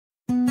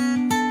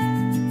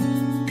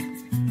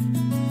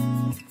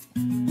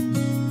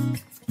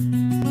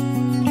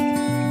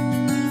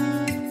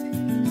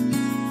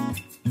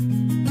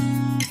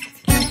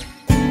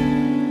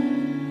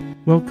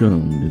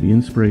Welcome to the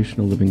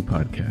Inspirational Living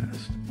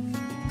podcast.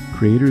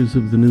 Creators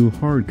of the new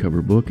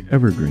hardcover book,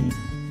 Evergreen,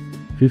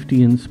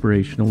 50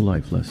 Inspirational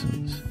Life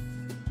Lessons.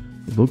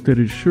 A book that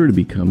is sure to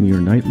become your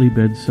nightly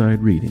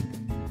bedside reading,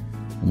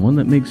 and one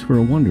that makes for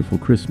a wonderful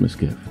Christmas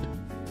gift.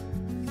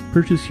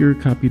 Purchase your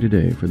copy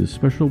today for the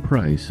special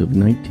price of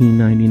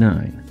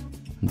 $19.99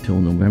 until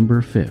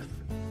November 5th.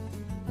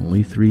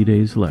 Only 3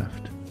 days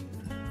left.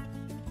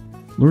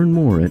 Learn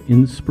more at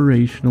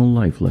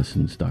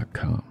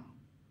inspirationallifelessons.com.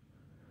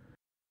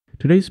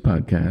 Today's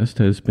podcast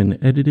has been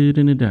edited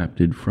and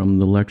adapted from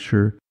the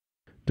lecture,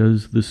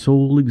 Does the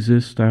Soul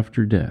Exist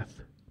After Death?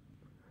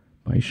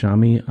 By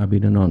Swami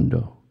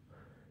Abhedananda,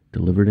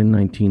 delivered in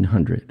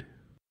 1900.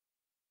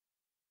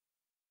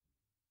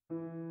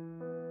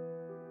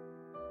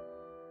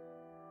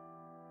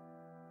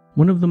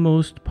 One of the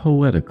most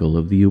poetical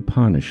of the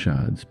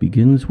Upanishads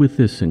begins with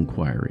this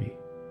inquiry.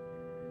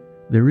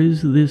 There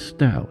is this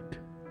doubt.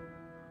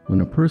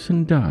 When a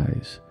person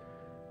dies,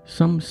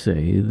 some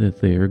say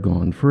that they are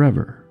gone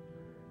forever,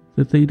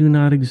 that they do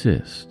not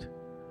exist,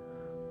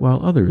 while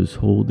others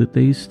hold that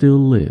they still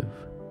live.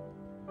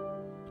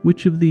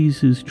 Which of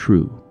these is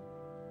true?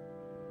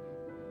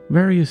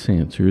 Various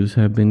answers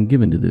have been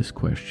given to this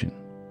question.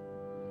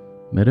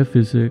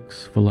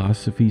 Metaphysics,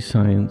 philosophy,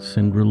 science,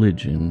 and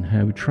religion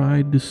have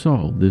tried to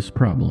solve this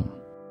problem.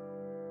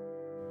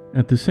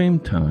 At the same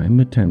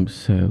time,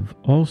 attempts have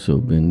also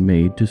been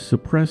made to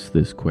suppress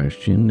this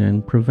question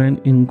and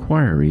prevent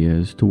inquiry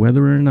as to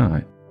whether or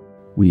not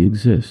we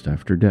exist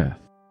after death.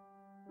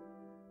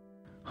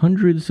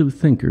 Hundreds of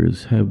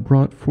thinkers have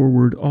brought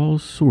forward all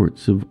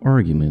sorts of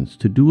arguments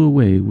to do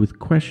away with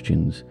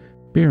questions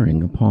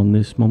bearing upon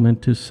this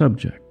momentous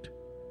subject.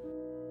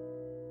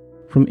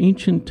 From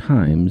ancient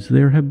times,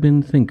 there have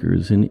been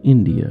thinkers in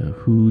India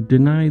who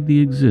denied the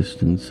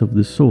existence of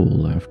the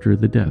soul after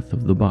the death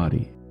of the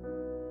body.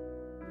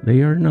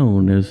 They are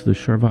known as the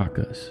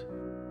Charvakas.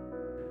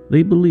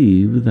 They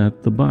believe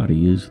that the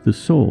body is the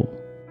soul,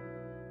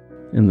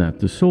 and that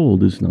the soul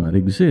does not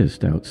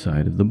exist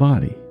outside of the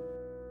body,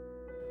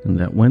 and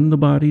that when the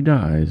body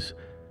dies,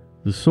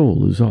 the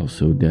soul is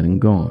also dead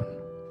and gone.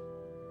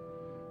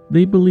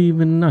 They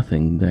believe in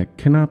nothing that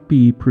cannot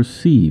be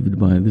perceived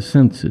by the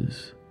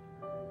senses.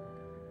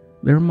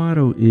 Their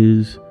motto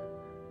is,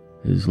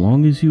 as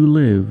long as you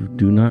live,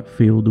 do not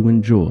fail to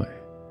enjoy.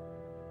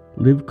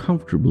 Live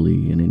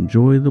comfortably and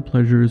enjoy the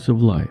pleasures of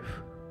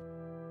life.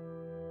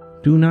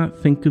 Do not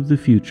think of the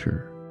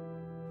future.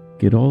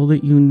 Get all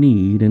that you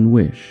need and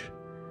wish.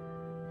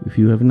 If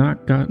you have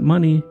not got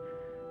money,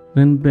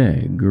 then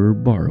beg or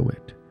borrow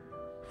it.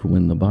 For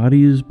when the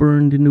body is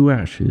burned into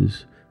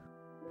ashes,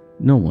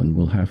 no one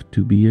will have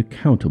to be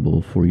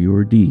accountable for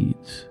your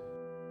deeds.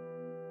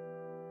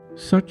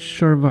 Such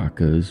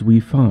Charvakas we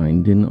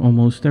find in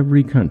almost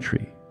every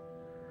country.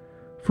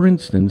 For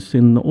instance,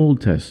 in the Old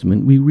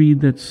Testament we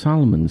read that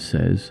Solomon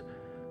says,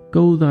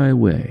 "Go thy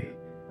way,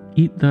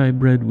 eat thy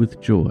bread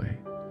with joy,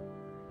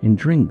 and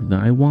drink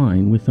thy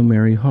wine with a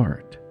merry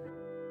heart.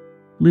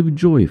 Live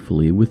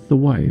joyfully with the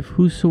wife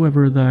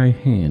whosoever thy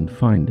hand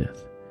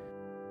findeth.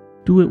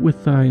 Do it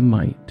with thy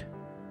might,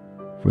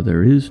 for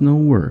there is no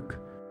work,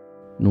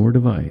 nor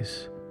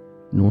device,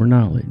 nor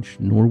knowledge,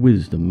 nor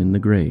wisdom in the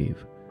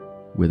grave,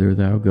 whither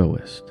thou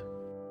goest."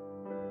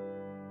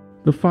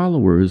 The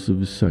followers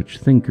of such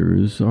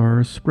thinkers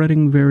are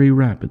spreading very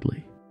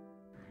rapidly,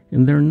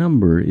 and their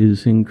number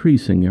is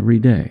increasing every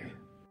day.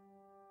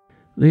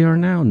 They are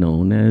now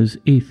known as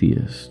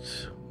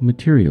atheists,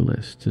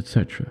 materialists,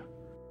 etc.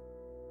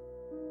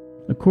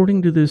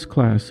 According to this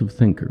class of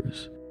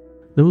thinkers,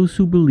 those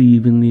who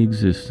believe in the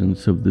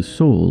existence of the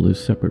soul as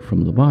separate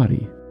from the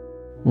body,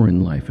 or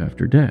in life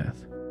after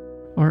death,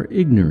 are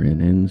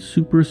ignorant and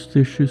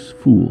superstitious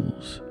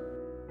fools,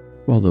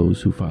 while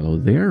those who follow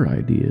their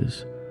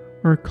ideas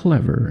are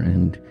clever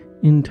and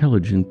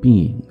intelligent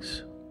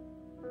beings.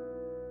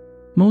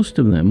 Most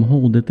of them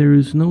hold that there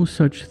is no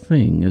such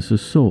thing as a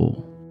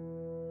soul.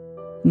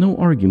 No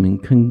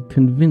argument can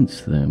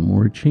convince them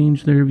or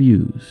change their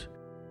views,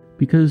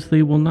 because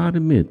they will not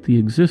admit the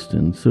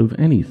existence of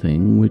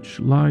anything which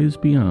lies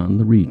beyond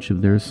the reach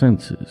of their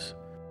senses,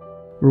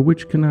 or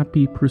which cannot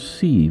be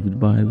perceived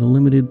by the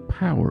limited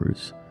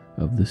powers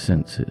of the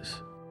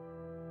senses.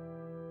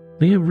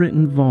 They have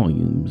written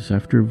volumes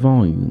after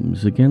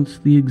volumes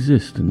against the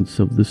existence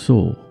of the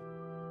soul,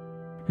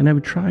 and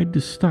have tried to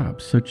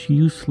stop such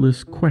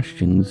useless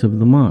questions of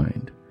the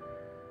mind.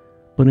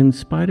 But in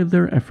spite of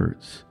their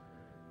efforts,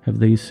 have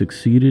they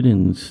succeeded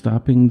in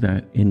stopping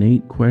that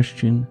innate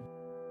question,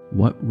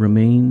 what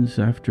remains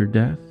after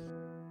death,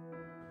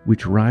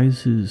 which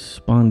rises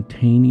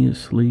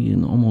spontaneously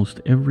in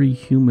almost every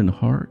human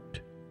heart?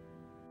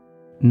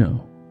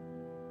 No.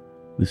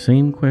 The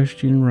same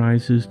question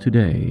rises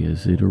today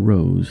as it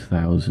arose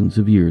thousands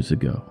of years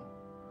ago.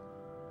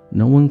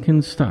 No one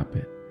can stop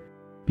it,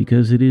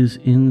 because it is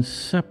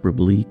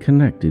inseparably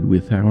connected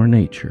with our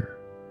nature.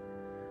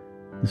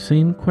 The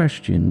same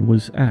question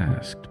was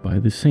asked by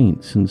the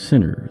saints and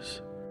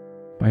sinners,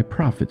 by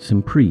prophets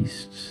and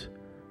priests,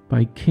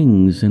 by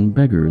kings and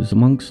beggars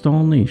amongst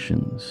all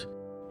nations,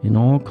 in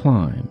all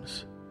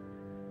climes.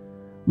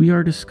 We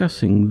are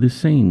discussing the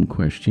same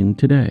question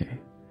today,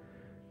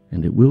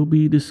 and it will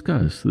be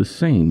discussed the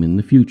same in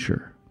the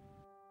future.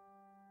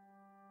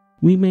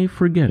 We may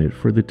forget it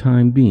for the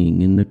time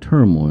being in the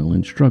turmoil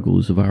and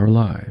struggles of our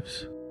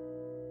lives.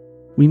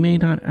 We may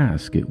not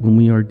ask it when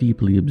we are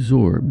deeply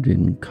absorbed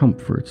in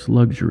comforts,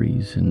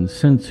 luxuries, and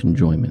sense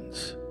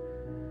enjoyments.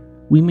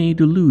 We may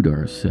delude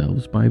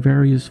ourselves by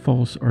various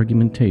false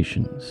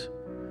argumentations.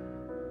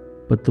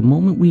 But the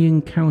moment we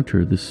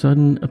encounter the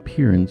sudden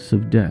appearance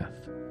of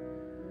death,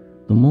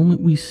 the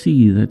moment we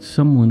see that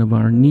someone of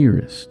our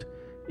nearest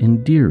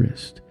and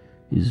dearest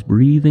is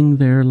breathing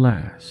their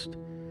last,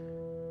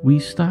 we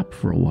stop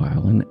for a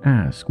while and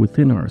ask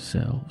within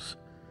ourselves,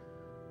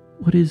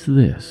 what is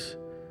this?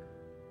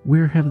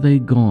 Where have they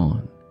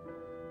gone?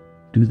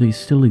 Do they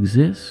still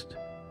exist?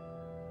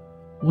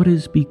 What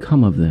has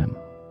become of them?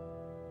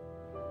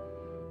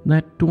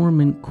 That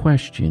dormant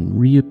question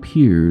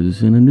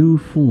reappears in a new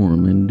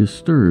form and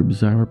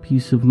disturbs our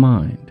peace of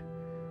mind.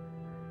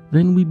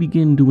 Then we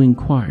begin to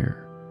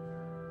inquire,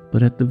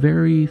 but at the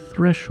very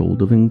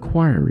threshold of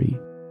inquiry,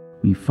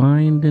 we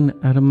find an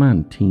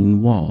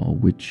adamantine wall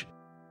which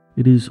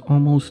it is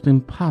almost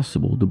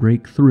impossible to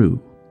break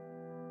through.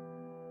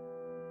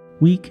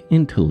 Weak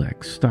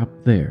intellects stop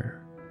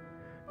there.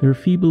 Their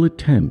feeble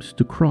attempts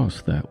to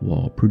cross that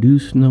wall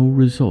produce no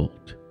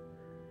result.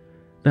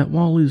 That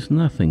wall is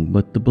nothing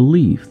but the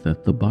belief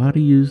that the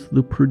body is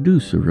the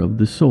producer of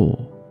the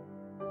soul,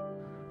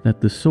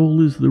 that the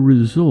soul is the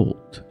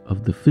result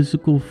of the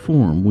physical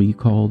form we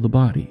call the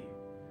body.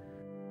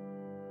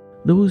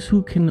 Those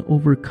who can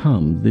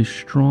overcome this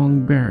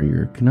strong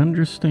barrier can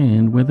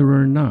understand whether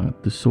or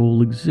not the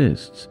soul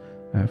exists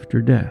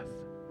after death.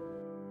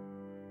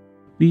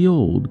 The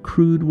old,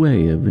 crude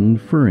way of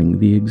inferring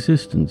the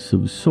existence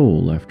of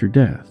soul after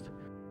death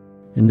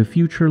and a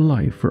future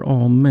life for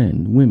all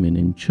men, women,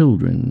 and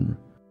children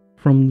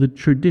from the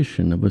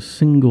tradition of a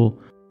single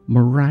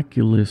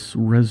miraculous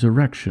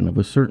resurrection of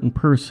a certain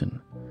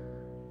person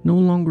no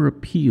longer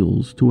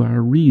appeals to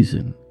our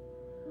reason.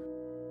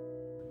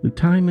 The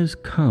time has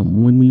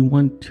come when we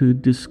want to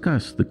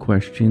discuss the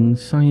question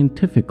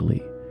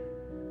scientifically,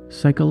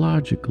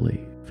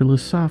 psychologically,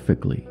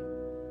 philosophically,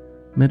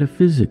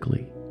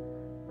 metaphysically,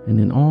 and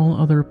in all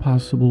other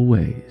possible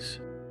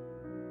ways.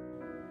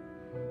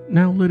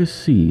 Now let us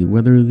see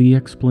whether the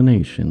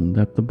explanation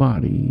that the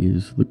body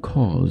is the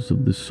cause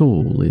of the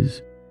soul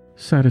is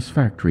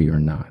satisfactory or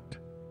not.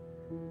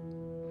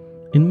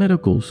 In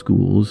medical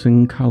schools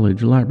and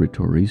college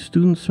laboratories,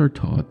 students are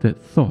taught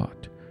that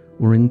thought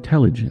or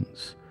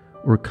intelligence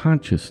or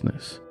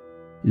consciousness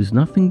is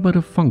nothing but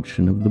a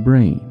function of the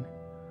brain.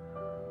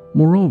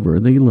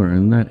 Moreover, they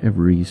learn that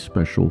every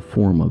special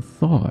form of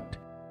thought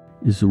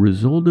is a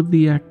result of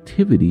the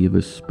activity of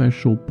a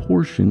special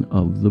portion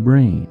of the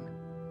brain.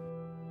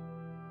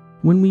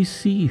 When we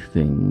see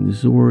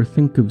things or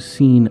think of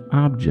seen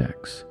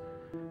objects,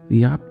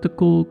 the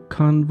optical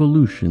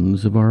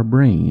convolutions of our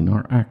brain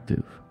are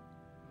active.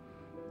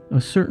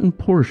 A certain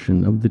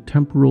portion of the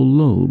temporal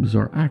lobes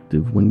are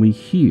active when we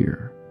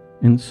hear,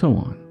 and so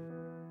on.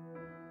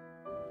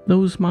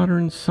 Those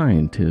modern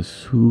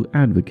scientists who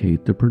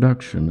advocate the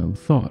production of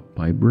thought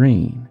by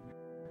brain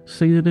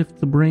say that if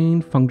the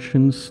brain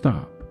functions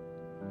stop,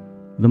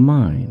 the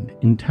mind,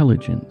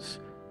 intelligence,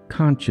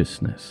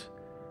 consciousness,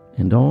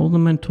 and all the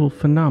mental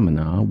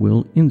phenomena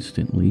will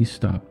instantly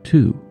stop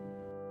too.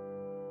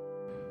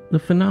 The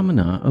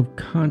phenomena of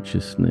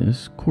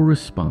consciousness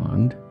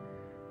correspond,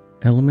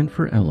 element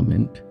for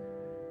element,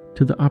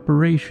 to the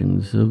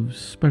operations of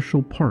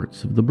special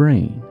parts of the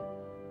brain.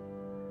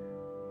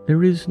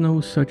 There is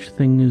no such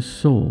thing as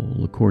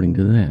soul, according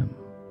to them.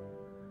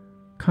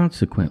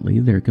 Consequently,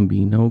 there can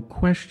be no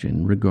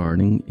question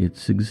regarding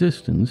its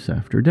existence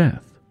after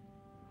death.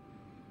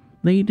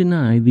 They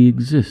deny the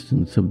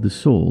existence of the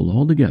soul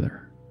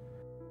altogether.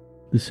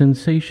 The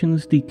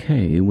sensations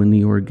decay when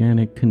the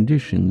organic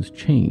conditions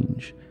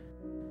change,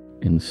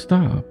 and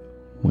stop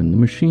when the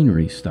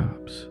machinery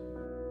stops.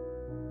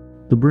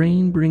 The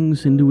brain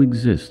brings into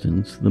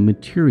existence the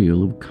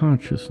material of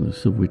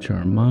consciousness of which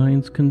our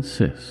minds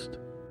consist.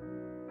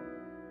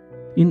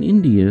 In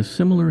India,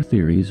 similar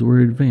theories were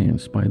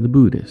advanced by the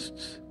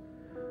Buddhists,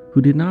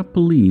 who did not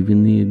believe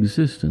in the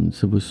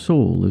existence of a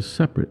soul as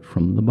separate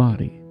from the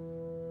body.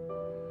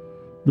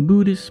 The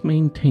Buddhists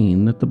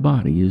maintain that the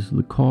body is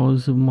the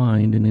cause of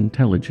mind and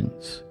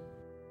intelligence,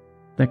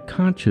 that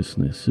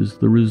consciousness is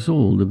the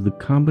result of the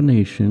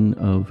combination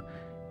of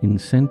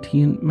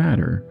insentient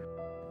matter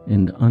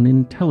and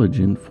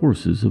unintelligent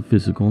forces of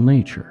physical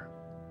nature.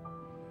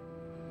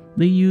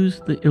 They use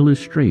the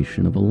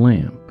illustration of a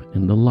lamp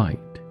and the light.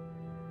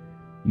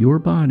 Your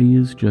body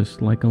is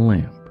just like a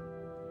lamp,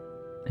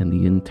 and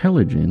the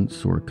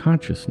intelligence or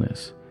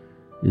consciousness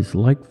is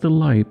like the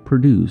light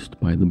produced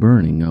by the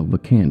burning of a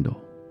candle.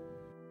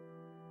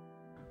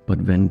 But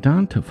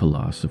Vedanta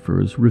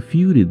philosophers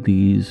refuted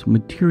these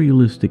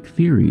materialistic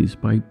theories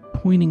by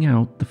pointing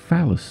out the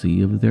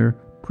fallacy of their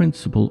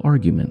principal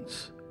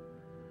arguments.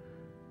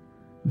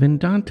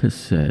 Vedanta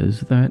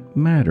says that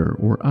matter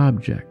or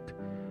object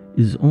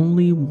is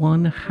only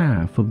one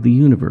half of the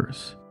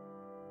universe,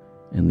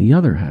 and the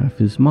other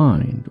half is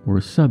mind or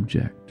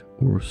subject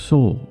or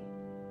soul.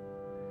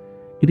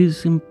 It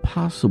is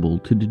impossible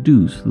to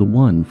deduce the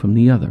one from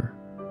the other.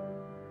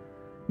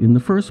 In the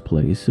first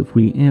place, if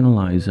we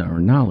analyze our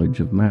knowledge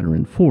of matter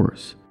and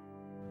force,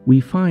 we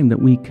find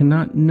that we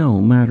cannot know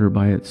matter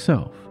by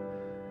itself,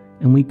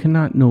 and we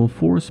cannot know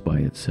force by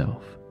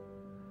itself.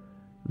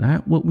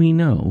 That what we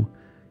know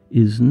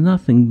is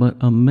nothing but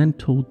a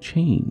mental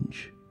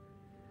change.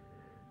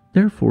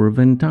 Therefore,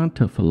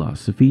 Vedanta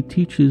philosophy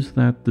teaches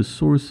that the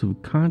source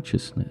of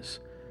consciousness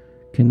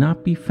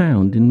cannot be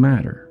found in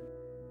matter,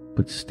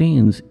 but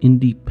stands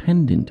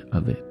independent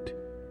of it.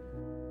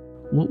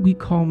 What we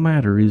call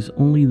matter is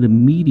only the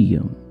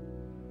medium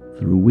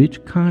through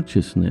which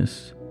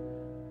consciousness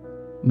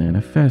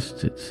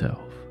manifests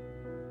itself.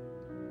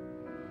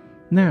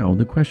 Now,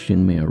 the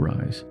question may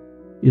arise,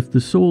 if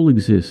the soul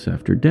exists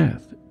after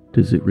death,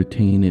 does it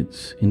retain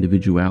its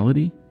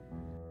individuality?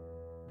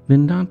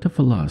 Vedanta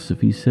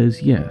philosophy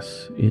says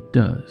yes, it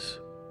does.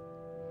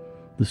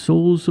 The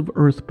souls of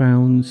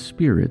earthbound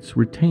spirits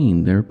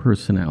retain their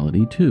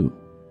personality too.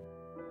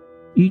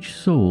 Each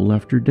soul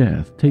after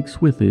death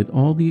takes with it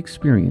all the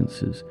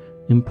experiences,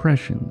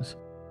 impressions,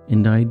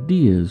 and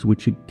ideas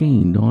which it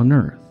gained on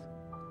earth.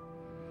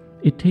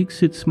 It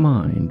takes its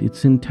mind,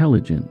 its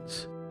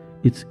intelligence,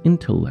 its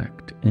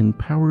intellect, and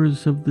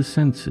powers of the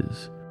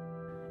senses,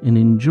 and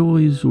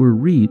enjoys or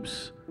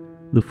reaps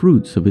the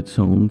fruits of its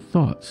own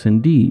thoughts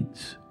and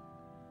deeds.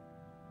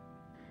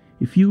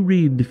 If you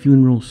read the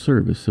funeral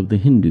service of the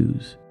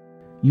Hindus,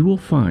 you will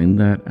find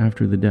that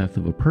after the death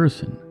of a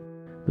person,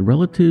 the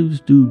relatives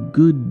do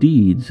good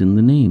deeds in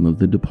the name of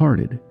the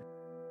departed,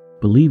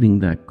 believing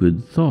that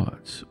good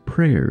thoughts,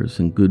 prayers,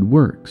 and good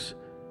works,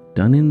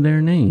 done in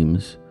their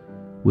names,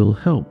 will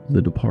help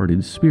the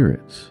departed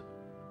spirits.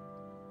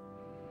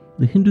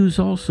 The Hindus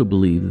also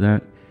believe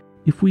that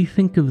if we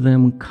think of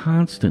them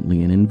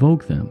constantly and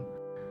invoke them,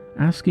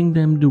 asking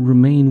them to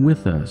remain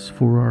with us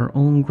for our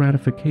own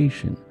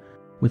gratification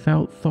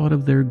without thought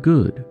of their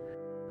good,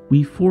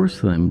 we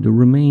force them to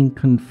remain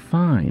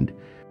confined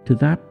to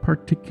that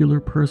particular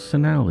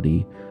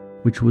personality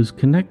which was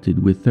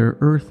connected with their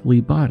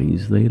earthly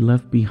bodies they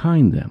left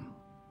behind them.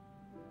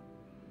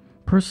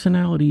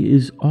 Personality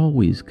is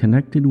always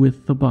connected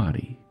with the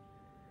body.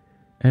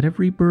 At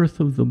every birth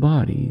of the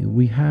body,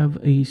 we have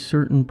a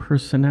certain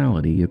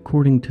personality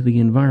according to the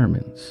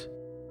environments.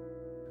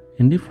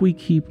 And if we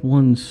keep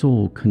one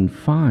soul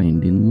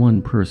confined in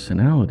one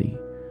personality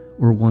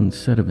or one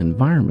set of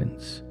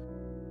environments,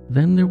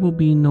 then there will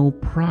be no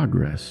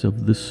progress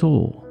of the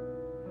soul.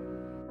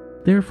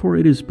 Therefore,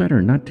 it is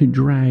better not to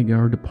drag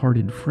our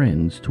departed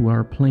friends to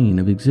our plane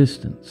of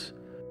existence,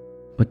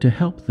 but to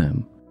help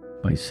them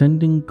by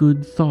sending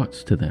good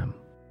thoughts to them.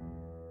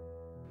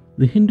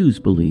 The Hindus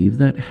believe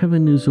that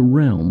heaven is a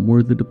realm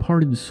where the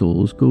departed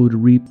souls go to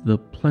reap the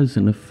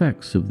pleasant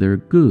effects of their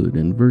good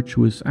and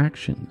virtuous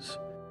actions,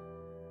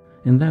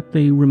 and that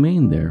they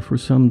remain there for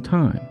some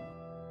time.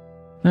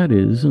 That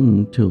is,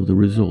 until the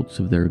results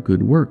of their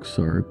good works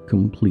are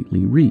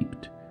completely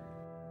reaped.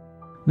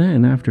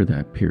 Then, after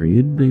that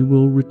period, they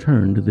will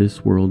return to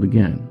this world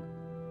again.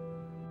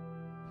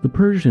 The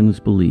Persians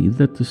believed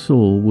that the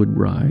soul would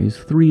rise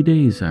 3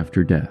 days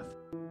after death,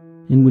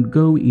 and would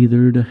go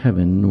either to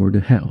heaven or to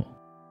hell,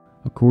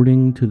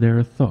 according to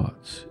their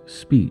thoughts,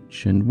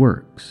 speech, and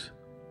works.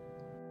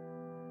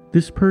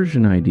 This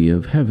Persian idea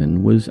of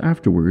heaven was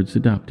afterwards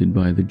adopted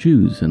by the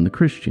Jews and the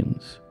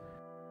Christians.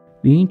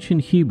 The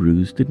ancient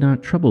Hebrews did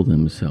not trouble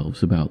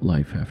themselves about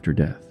life after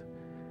death.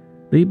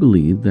 They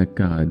believed that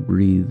God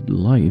breathed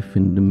life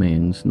into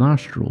man's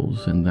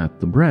nostrils and that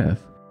the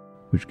breath,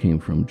 which came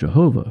from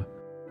Jehovah,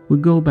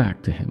 would go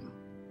back to him,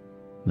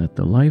 that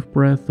the life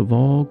breath of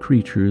all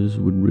creatures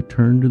would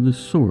return to the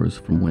source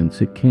from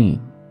whence it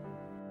came.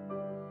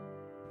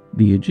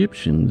 The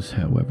Egyptians,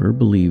 however,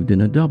 believed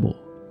in a double,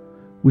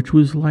 which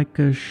was like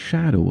a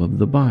shadow of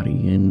the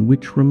body and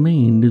which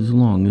remained as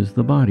long as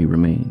the body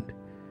remained.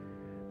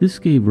 This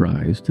gave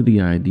rise to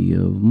the idea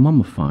of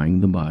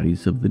mummifying the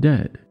bodies of the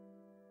dead.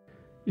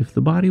 If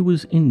the body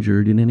was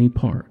injured in any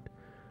part,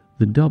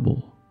 the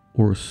double,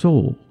 or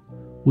soul,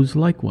 was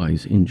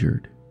likewise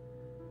injured.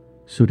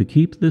 So to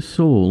keep the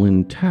soul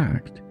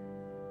intact,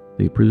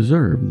 they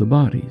preserved the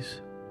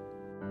bodies.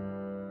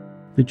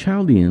 The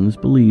Chaldeans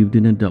believed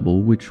in a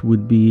double which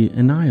would be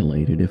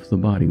annihilated if the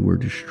body were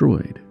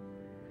destroyed.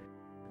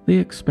 They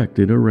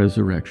expected a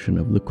resurrection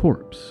of the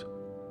corpse.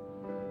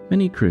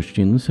 Many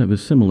Christians have a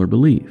similar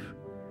belief.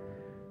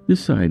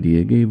 This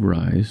idea gave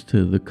rise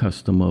to the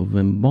custom of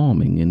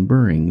embalming and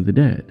burying the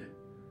dead.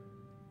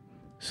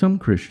 Some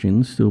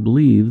Christians still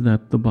believe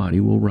that the body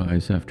will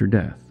rise after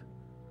death.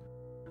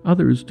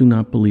 Others do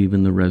not believe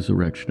in the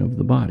resurrection of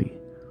the body.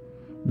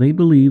 They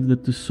believe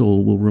that the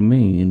soul will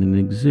remain and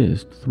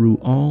exist through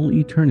all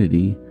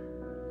eternity,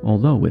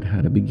 although it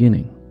had a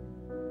beginning.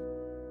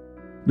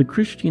 The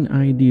Christian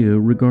idea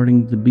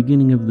regarding the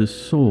beginning of the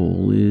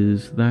soul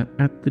is that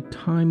at the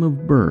time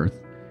of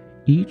birth,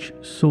 each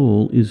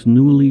soul is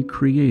newly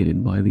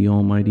created by the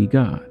Almighty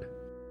God.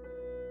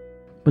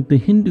 But the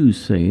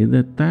Hindus say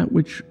that that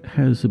which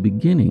has a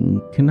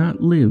beginning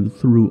cannot live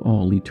through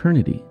all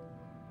eternity.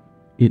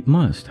 It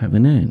must have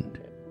an end.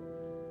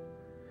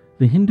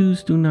 The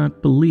Hindus do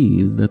not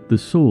believe that the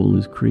soul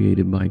is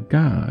created by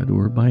God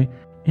or by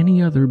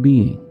any other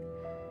being.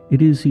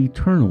 It is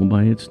eternal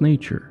by its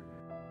nature.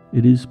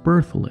 It is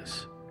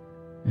birthless,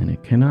 and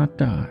it cannot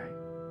die.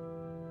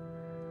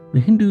 The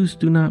Hindus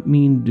do not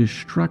mean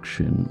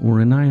destruction or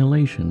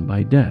annihilation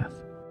by death.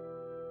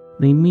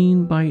 They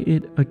mean by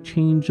it a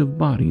change of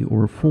body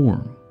or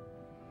form.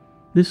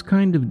 This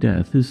kind of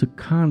death is a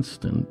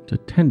constant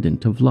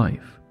attendant of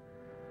life.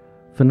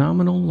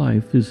 Phenomenal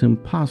life is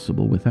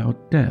impossible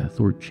without death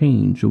or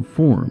change of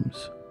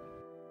forms.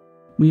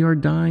 We are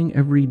dying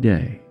every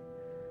day.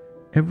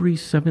 Every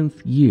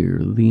 7th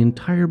year, the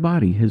entire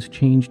body has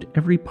changed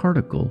every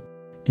particle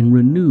and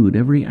renewed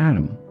every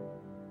atom.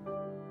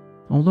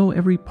 Although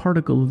every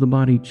particle of the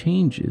body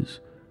changes,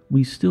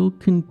 we still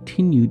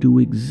continue to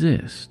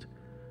exist.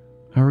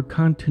 Our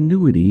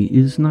continuity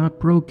is not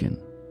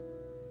broken.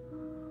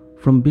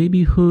 From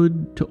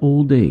babyhood to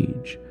old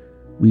age,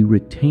 we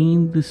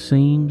retain the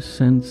same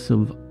sense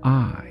of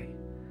I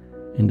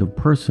and of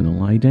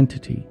personal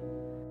identity.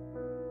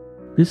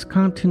 This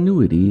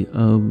continuity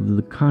of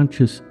the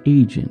conscious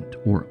agent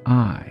or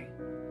I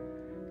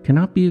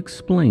cannot be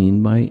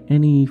explained by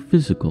any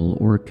physical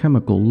or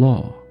chemical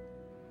law.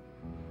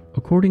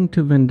 According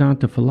to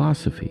Vedanta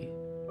philosophy,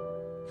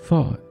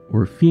 thought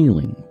or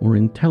feeling or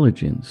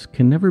intelligence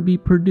can never be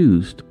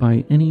produced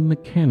by any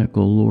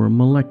mechanical or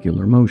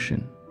molecular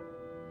motion.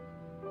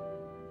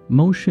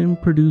 Motion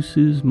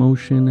produces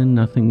motion and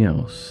nothing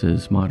else,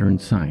 says modern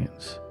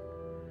science.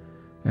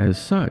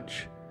 As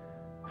such,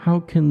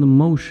 how can the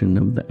motion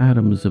of the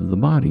atoms of the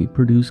body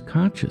produce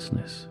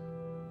consciousness?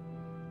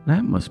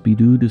 That must be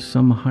due to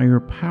some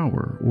higher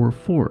power or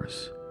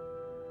force.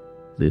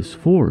 This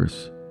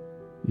force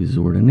is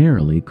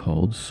ordinarily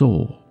called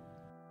soul.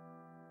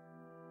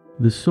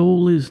 The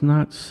soul is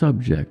not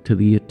subject to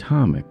the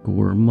atomic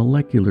or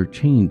molecular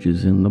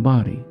changes in the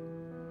body.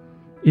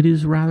 It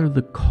is rather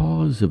the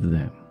cause of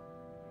them.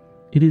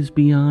 It is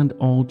beyond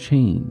all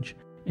change,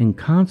 and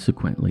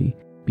consequently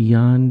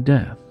beyond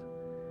death.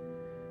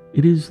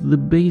 It is the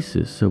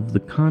basis of the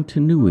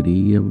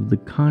continuity of the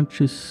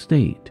conscious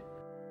state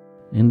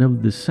and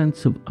of the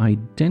sense of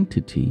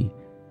identity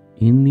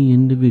in the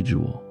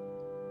individual.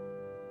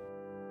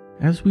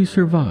 As we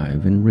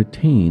survive and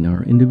retain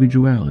our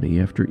individuality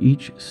after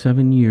each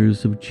 7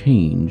 years of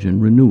change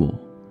and renewal,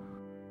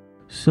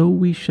 so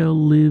we shall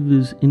live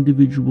as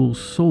individual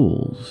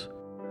souls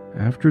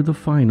after the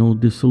final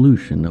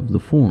dissolution of the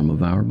form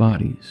of our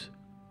bodies.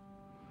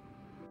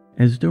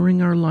 As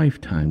during our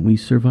lifetime we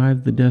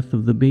survive the death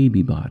of the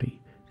baby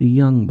body, the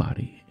young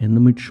body, and the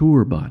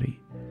mature body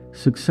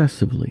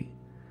successively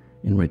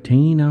and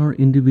retain our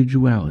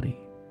individuality,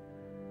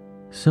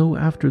 so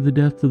after the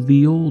death of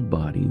the old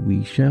body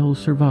we shall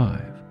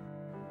survive,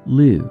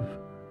 live,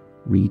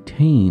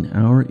 retain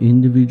our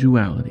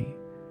individuality,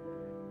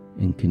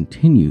 and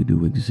continue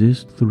to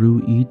exist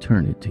through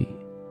eternity.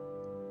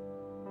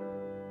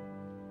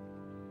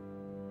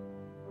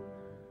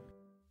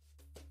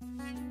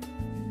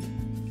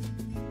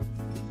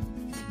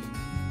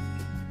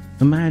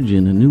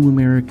 Imagine a new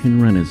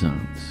American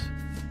Renaissance.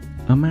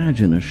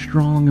 Imagine a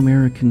strong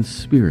American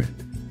spirit,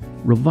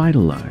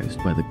 revitalized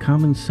by the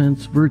common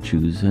sense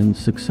virtues and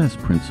success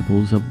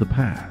principles of the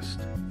past.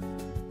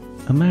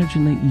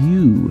 Imagine that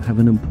you have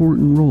an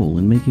important role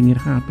in making it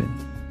happen.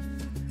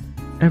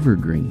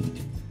 Evergreen,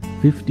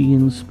 50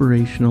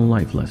 Inspirational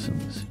Life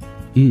Lessons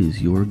is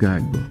your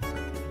guidebook.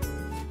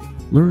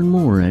 Learn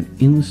more at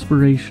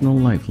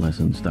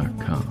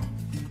inspirationallifelessons.com.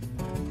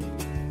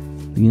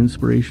 The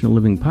Inspirational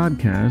Living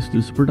podcast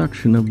is a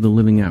production of The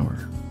Living Hour.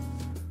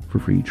 For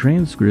free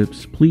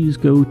transcripts, please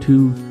go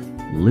to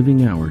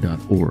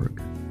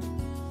livinghour.org.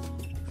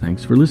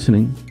 Thanks for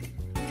listening.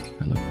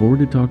 I look forward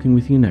to talking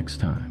with you next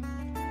time.